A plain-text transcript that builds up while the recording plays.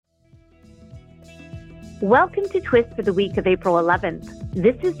Welcome to Twist for the week of April 11th.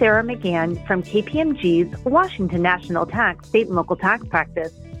 This is Sarah McGann from KPMG's Washington National Tax State and Local Tax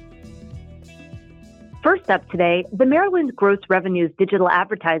Practice. First up today, the Maryland Gross Revenues Digital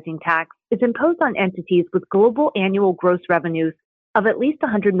Advertising Tax is imposed on entities with global annual gross revenues of at least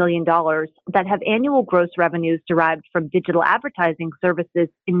 $100 million that have annual gross revenues derived from digital advertising services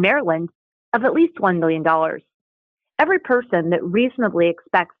in Maryland of at least $1 million. Every person that reasonably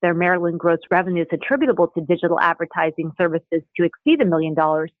expects their Maryland gross revenues attributable to digital advertising services to exceed $1 million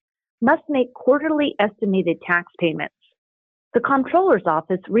must make quarterly estimated tax payments. The Comptroller's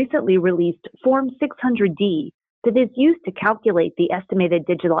Office recently released Form 600D that is used to calculate the estimated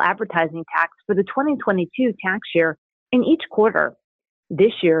digital advertising tax for the 2022 tax year in each quarter.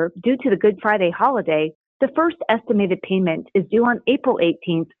 This year, due to the Good Friday holiday, the first estimated payment is due on April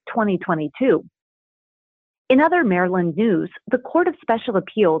 18, 2022. In other Maryland news, the Court of Special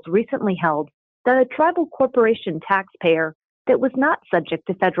Appeals recently held that a tribal corporation taxpayer that was not subject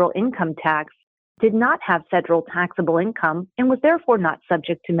to federal income tax did not have federal taxable income and was therefore not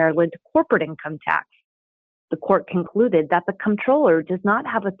subject to Maryland corporate income tax. The court concluded that the comptroller does not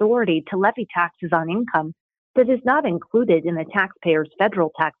have authority to levy taxes on income that is not included in the taxpayer's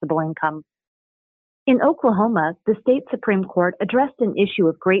federal taxable income. In Oklahoma, the state Supreme Court addressed an issue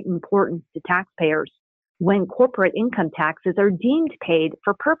of great importance to taxpayers when corporate income taxes are deemed paid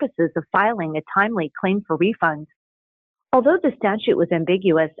for purposes of filing a timely claim for refund. Although the statute was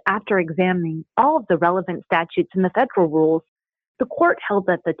ambiguous, after examining all of the relevant statutes in the federal rules, the court held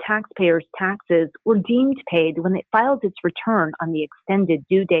that the taxpayer's taxes were deemed paid when it filed its return on the extended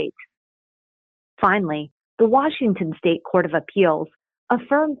due date. Finally, the Washington State Court of Appeals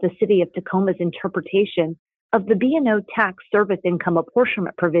affirmed the City of Tacoma's interpretation of the B&O tax service income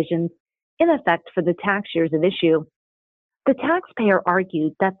apportionment provisions in effect for the tax years at issue. The taxpayer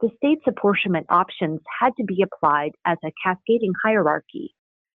argued that the state's apportionment options had to be applied as a cascading hierarchy.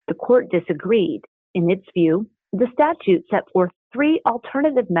 The court disagreed. In its view, the statute set forth three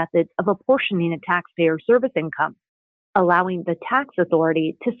alternative methods of apportioning a taxpayer's service income, allowing the tax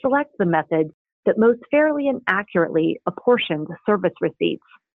authority to select the method that most fairly and accurately apportioned service receipts.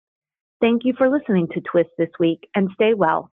 Thank you for listening to Twist this week, and stay well.